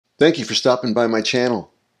Thank you for stopping by my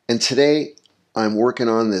channel. And today I'm working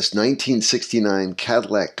on this 1969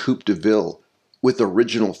 Cadillac Coupe de Ville with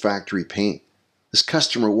original factory paint. This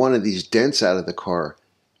customer wanted these dents out of the car,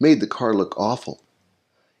 made the car look awful.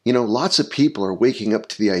 You know, lots of people are waking up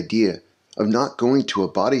to the idea of not going to a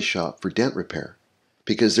body shop for dent repair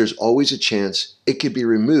because there's always a chance it could be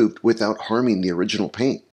removed without harming the original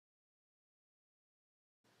paint.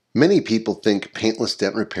 Many people think paintless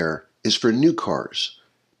dent repair is for new cars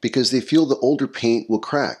because they feel the older paint will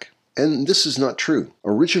crack. And this is not true.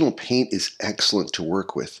 Original paint is excellent to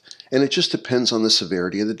work with, and it just depends on the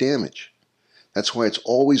severity of the damage. That's why it's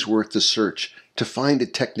always worth the search to find a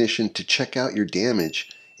technician to check out your damage,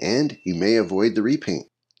 and you may avoid the repaint.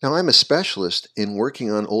 Now, I'm a specialist in working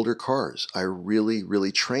on older cars. I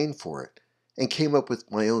really trained for it and came up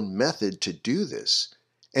with my own method to do this.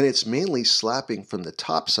 And it's mainly slapping from the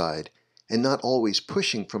top side and not always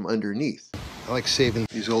pushing from underneath. I like saving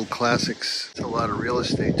these old classics. It's a lot of real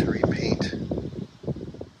estate to repaint.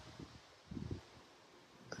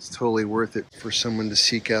 It's totally worth it for someone to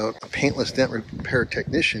seek out a paintless dent repair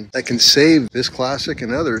technician that can save this classic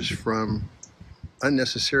and others from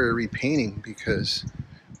unnecessary repainting, because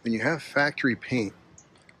when you have factory paint,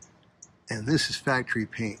 and this is factory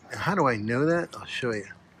paint. Now, how do I know that? I'll show you.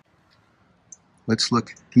 Let's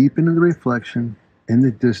look deep into the reflection in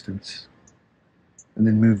the distance and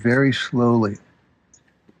then move very slowly.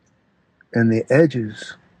 And the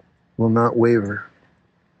edges will not waver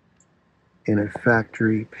in a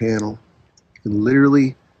factory panel. You can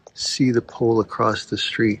literally see the pole across the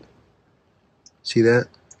street. See that?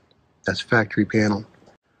 That's factory panel.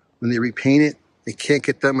 When they repaint it, they can't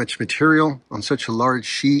get that much material on such a large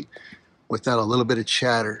sheet without a little bit of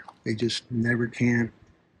chatter. They just never can.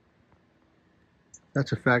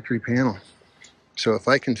 That's a factory panel. So if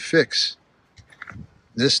I can fix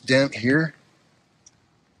this dent here,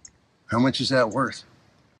 how much is that worth?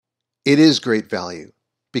 It is great value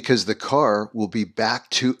because the car will be back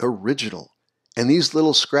to original. And these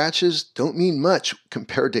little scratches don't mean much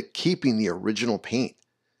compared to keeping the original paint.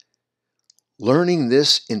 Learning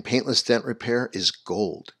this in paintless dent repair is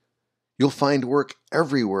gold. You'll find work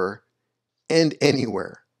everywhere and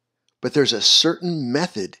anywhere, but there's a certain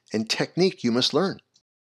method and technique you must learn.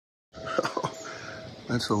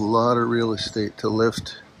 That's a lot of real estate to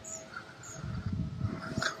lift.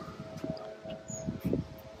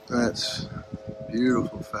 That's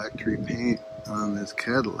beautiful factory paint on this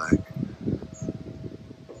Cadillac.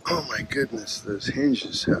 Oh my goodness, those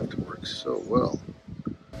hinges have to work so well.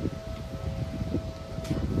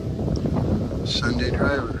 Sunday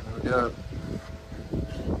driver, no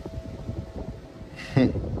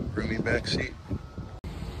doubt. Roomy back seat.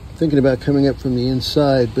 Thinking about coming up from the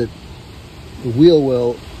inside, but the wheel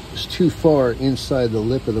well is too far inside the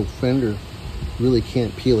lip of the fender. Really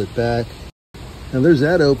can't peel it back. Now there's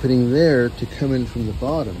that opening there to come in from the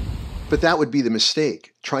bottom. But that would be the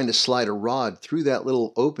mistake, trying to slide a rod through that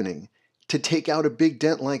little opening to take out a big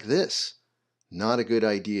dent like this. Not a good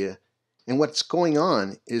idea. And what's going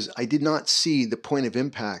on is I did not see the point of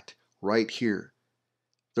impact right here.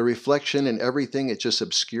 The reflection and everything, it just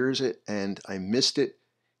obscures it, and I missed it.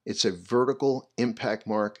 It's a vertical impact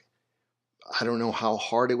mark. I don't know how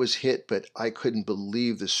hard it was hit, but I couldn't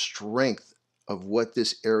believe the strength of what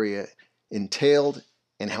this area entailed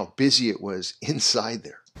and how busy it was inside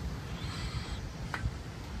there.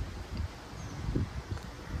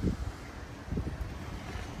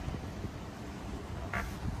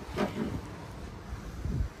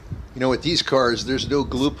 You know, with these cars, there's no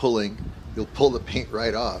glue pulling. You'll pull the paint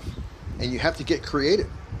right off, and you have to get creative.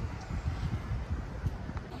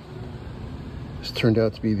 This turned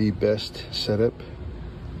out to be the best setup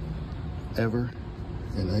ever,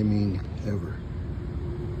 and I mean ever.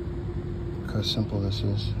 Look how simple this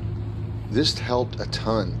is. This helped a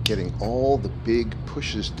ton getting all the big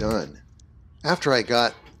pushes done. After I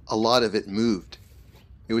got a lot of it moved,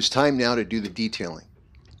 it was time now to do the detailing.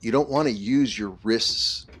 You don't want to use your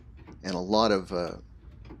wrists and a lot of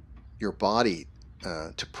your body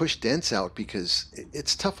to push dents out because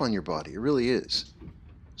it's tough on your body. It really is.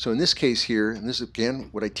 So in this case here, and this is again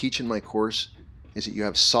what I teach in my course, is that you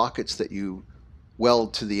have sockets that you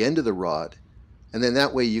weld to the end of the rod, and then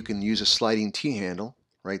that way you can use a sliding T-handle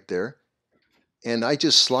right there, and I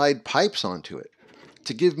just slide pipes onto it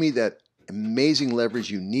to give me that amazing leverage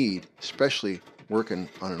you need, especially working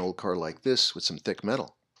on an old car like this with some thick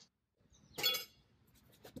metal.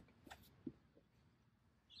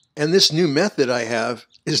 And this new method I have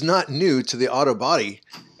is not new to the auto body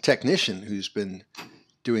technician who's been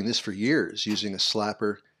doing this for years using a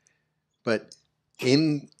slapper. But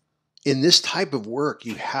in this type of work,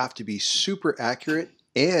 you have to be super accurate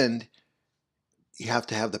and you have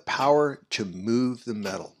to have the power to move the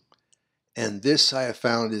metal. And this I have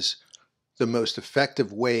found is the most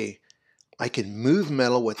effective way I can move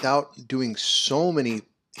metal without doing so many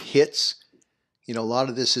hits. You know, a lot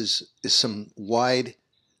of this is some wide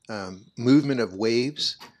movement of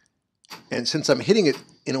waves. And since I'm hitting it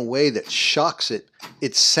in a way that shocks it,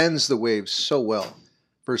 it sends the waves so well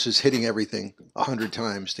versus hitting everything 100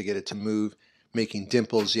 times to get it to move, making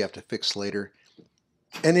dimples you have to fix later.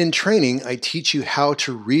 And in training, I teach you how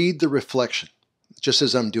to read the reflection, just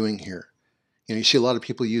as I'm doing here. You know, you see a lot of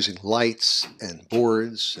people using lights and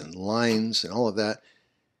boards and lines and all of that.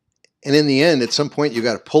 And in the end, at some point, you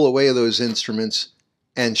got to pull away those instruments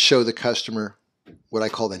and show the customer what I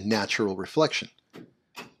call the natural reflection.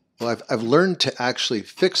 Well, I've learned to actually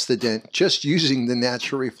fix the dent just using the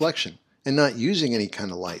natural reflection and not using any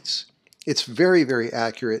kind of lights. It's very, very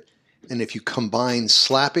accurate. And if you combine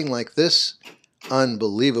slapping like this,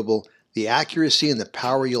 unbelievable, the accuracy and the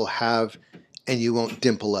power you'll have, and you won't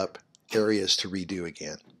dimple up areas to redo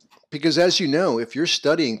again. Because as you know, if you're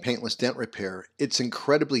studying paintless dent repair, it's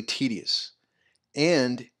incredibly tedious,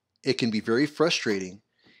 and it can be very frustrating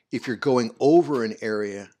if you're going over an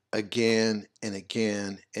area again and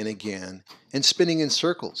again and again and spinning in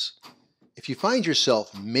circles. If you find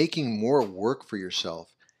yourself making more work for yourself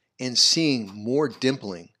and seeing more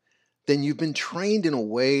dimpling, then you've been trained in a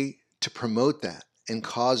way to promote that and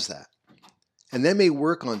cause that. And that may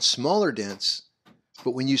work on smaller dents,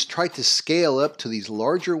 but when you try to scale up to these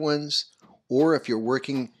larger ones, or if you're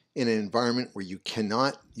working in an environment where you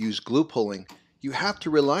cannot use glue pulling, you have to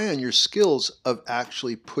rely on your skills of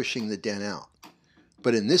actually pushing the dent out.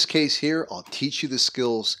 But in this case here, I'll teach you the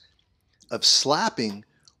skills of slapping,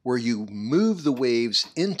 where you move the waves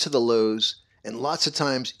into the lows, and lots of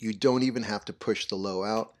times you don't even have to push the low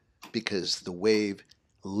out because the wave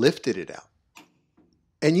lifted it out.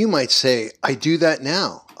 And you might say, I do that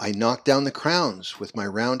now. I knock down the crowns with my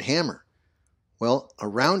round hammer. Well, a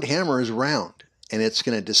round hammer is round, and it's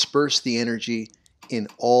going to disperse the energy in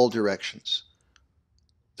all directions.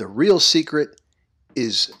 The real secret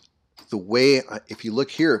is the way, if you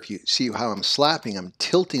look here, if you see how I'm slapping, I'm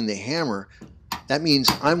tilting the hammer. That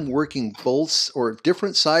means I'm working both or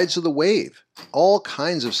different sides of the wave, all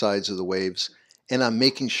kinds of sides of the waves, and I'm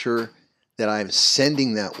making sure that I'm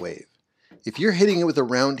sending that wave. If you're hitting it with a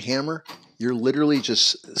round hammer, you're literally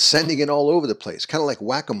just sending it all over the place, kind of like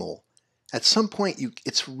whack-a-mole. At some point,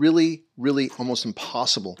 it's really, really almost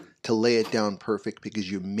impossible to lay it down perfect because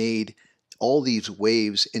you made all these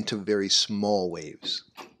waves into very small waves.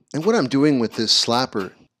 And what I'm doing with this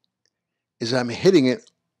slapper is I'm hitting it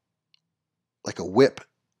like a whip.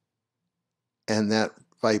 And that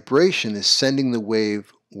vibration is sending the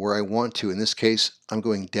wave where I want to. In this case, I'm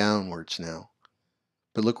going downwards now.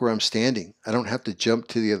 But look where I'm standing. I don't have to jump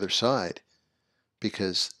to the other side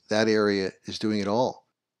because that area is doing it all.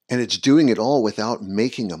 And it's doing it all without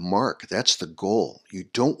making a mark. That's the goal. You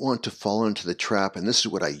don't want to fall into the trap, and this is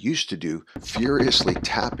what I used to do, furiously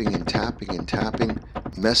tapping and tapping and tapping,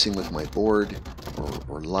 messing with my board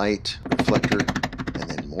or light, reflector, and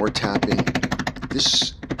then more tapping.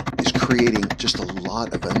 This is creating just a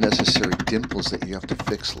lot of unnecessary dimples that you have to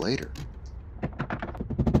fix later.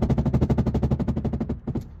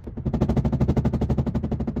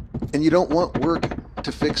 And you don't want work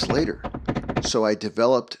to fix later. So I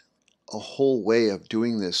developed a whole way of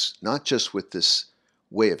doing this, not just with this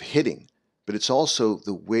way of hitting, but it's also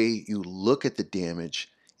the way you look at the damage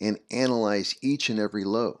and analyze each and every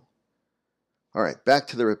low. All right, back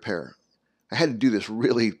to the repair. I had to do this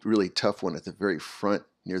really, really tough one at the very front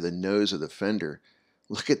near the nose of the fender.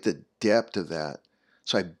 Look at the depth of that.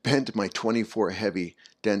 So I bent my 24 heavy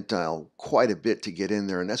dent dial quite a bit to get in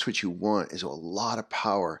there, and that's what you want, is a lot of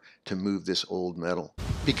power to move this old metal.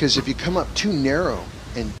 Because if you come up too narrow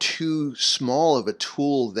and too small of a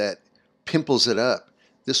tool that pimples it up,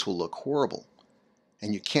 this will look horrible.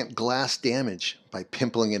 And you can't glass damage by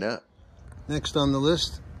pimpling it up. Next on the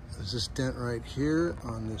list is this dent right here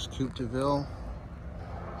on this Coupe de Ville.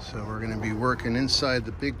 So we're going to be working inside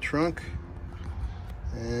the big trunk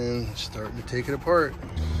and starting to take it apart.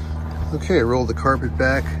 Okay, I rolled the carpet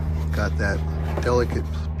back, got that delicate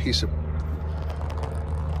piece of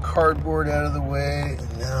cardboard out of the way,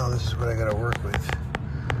 and now this is what I gotta work with.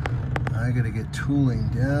 I gotta get tooling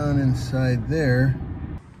down inside there.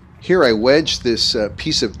 Here I wedged this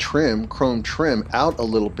piece of trim, chrome trim, out a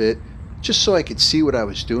little bit just so I could see what I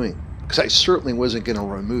was doing, because I certainly wasn't gonna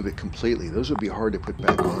remove it completely. Those would be hard to put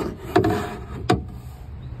back on.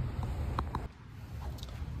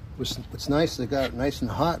 What's nice, I got it nice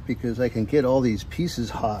and hot because I can get all these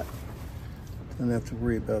pieces hot. Don't have to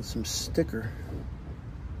worry about some sticker.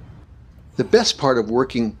 The best part of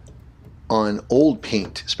working on old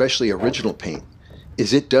paint, especially original paint,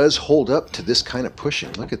 is it does hold up to this kind of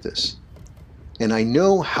pushing. Look at this. And I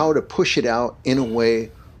know how to push it out in a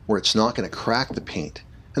way where it's not going to crack the paint.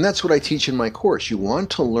 And that's what I teach in my course. You want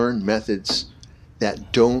to learn methods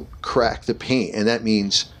that don't crack the paint, and that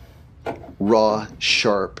means raw,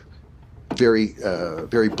 sharp, very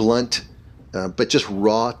blunt, but just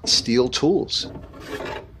raw steel tools.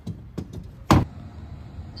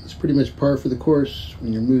 It's pretty much par for the course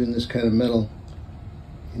when you're moving this kind of metal.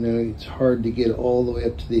 You know, it's hard to get all the way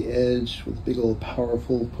up to the edge with a big old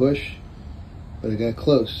powerful push, but I got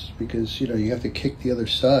close because, you know, you have to kick the other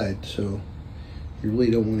side, so you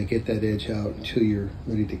really don't want to get that edge out until you're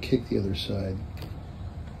ready to kick the other side.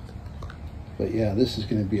 But yeah, this is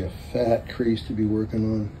going to be a fat crease to be working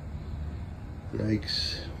on.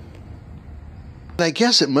 Yikes. And I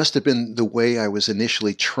guess it must have been the way I was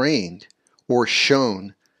initially trained or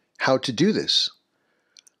shown how to do this.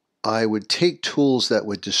 I would take tools that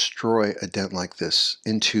would destroy a dent like this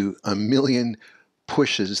into a million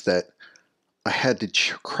pushes that I had to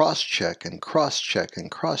cross-check and cross-check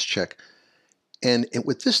and cross-check. And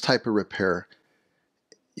with this type of repair,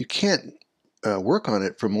 you can't work on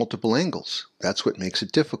it from multiple angles. That's what makes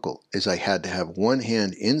it difficult, is I had to have one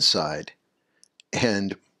hand inside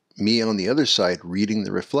and me on the other side reading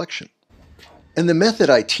the reflection. And the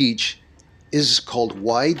method I teach is called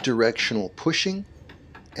wide directional pushing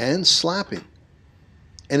and slapping.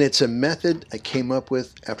 And it's a method I came up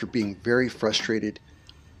with after being very frustrated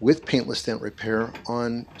with paintless dent repair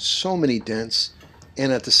on so many dents.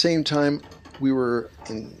 And at the same time, we were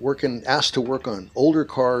asked to work on older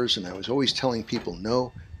cars, and I was always telling people,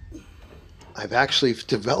 no, I've actually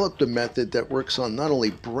developed a method that works on not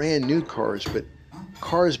only brand new cars, but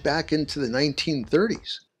cars back into the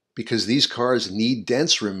 1930s, because these cars need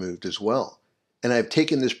dents removed as well. And I've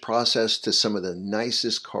taken this process to some of the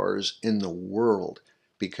nicest cars in the world,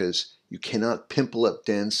 because you cannot pimple up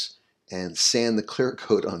dents and sand the clear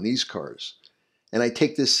coat on these cars. And I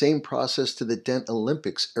take this same process to the Dent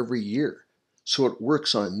Olympics every year. So it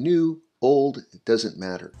works on new, old, it doesn't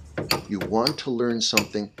matter. You want to learn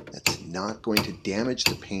something that's not going to damage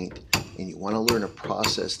the paint, and you want to learn a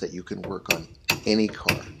process that you can work on any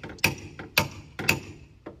car.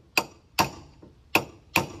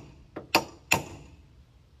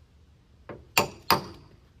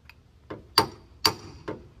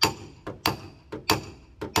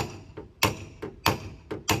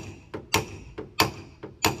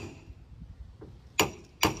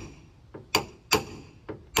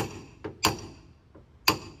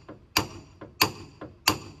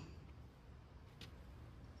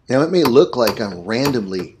 Now, it may look like I'm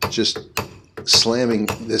randomly just slamming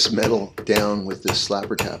this metal down with this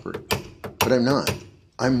slapper tapper, but I'm not.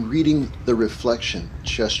 I'm reading the reflection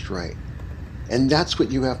just right. And that's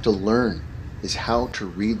what you have to learn, is how to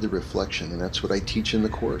read the reflection, and that's what I teach in the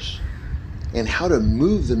course. And how to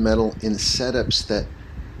move the metal in setups that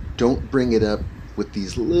don't bring it up with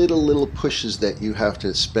these little pushes that you have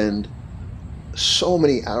to spend so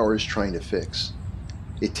many hours trying to fix.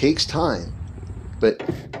 It takes time. But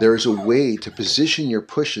there's a way to position your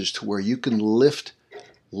pushes to where you can lift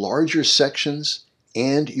larger sections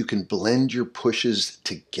and you can blend your pushes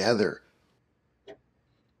together.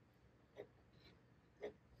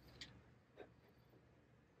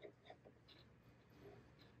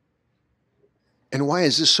 And why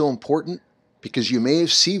is this so important? Because you may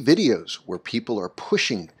have seen videos where people are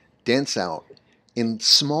pushing dents out in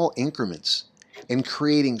small increments and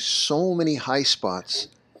creating so many high spots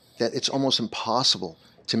that it's almost impossible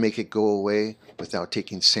to make it go away without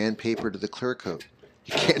taking sandpaper to the clear coat.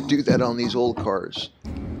 You can't do that on these old cars.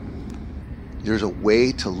 There's a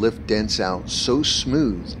way to lift dents out so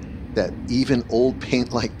smooth that even old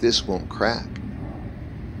paint like this won't crack.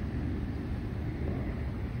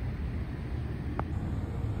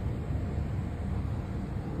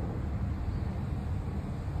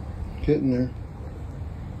 Getting there.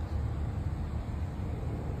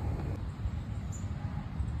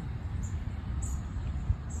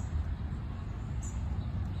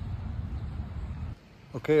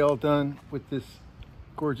 Okay, all done with this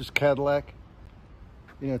gorgeous Cadillac.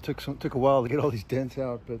 You know, it took a while to get all these dents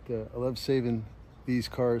out, but I love saving these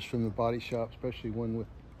cars from the body shop, especially one with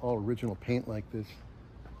all original paint like this.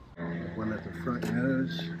 One at the front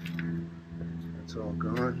nose, that's all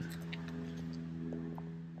gone.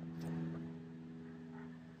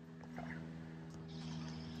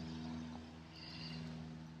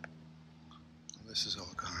 This is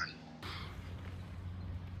all gone.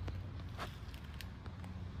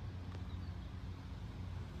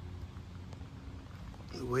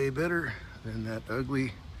 Way better than that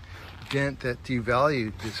ugly dent that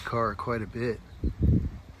devalued this car quite a bit.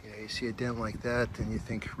 You see a dent like that and you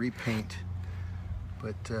think repaint,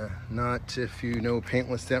 but not if you know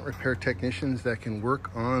paintless dent repair technicians that can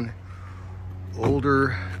work on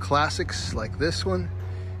older classics like this one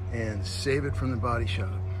and save it from the body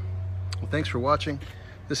shop. Well, thanks for watching.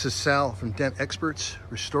 This is Sal from Dent Experts,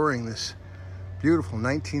 restoring this beautiful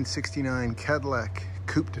 1969 Cadillac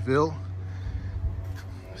Coupe de Ville,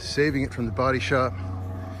 saving it from the body shop,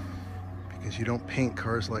 because you don't paint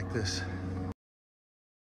cars like this.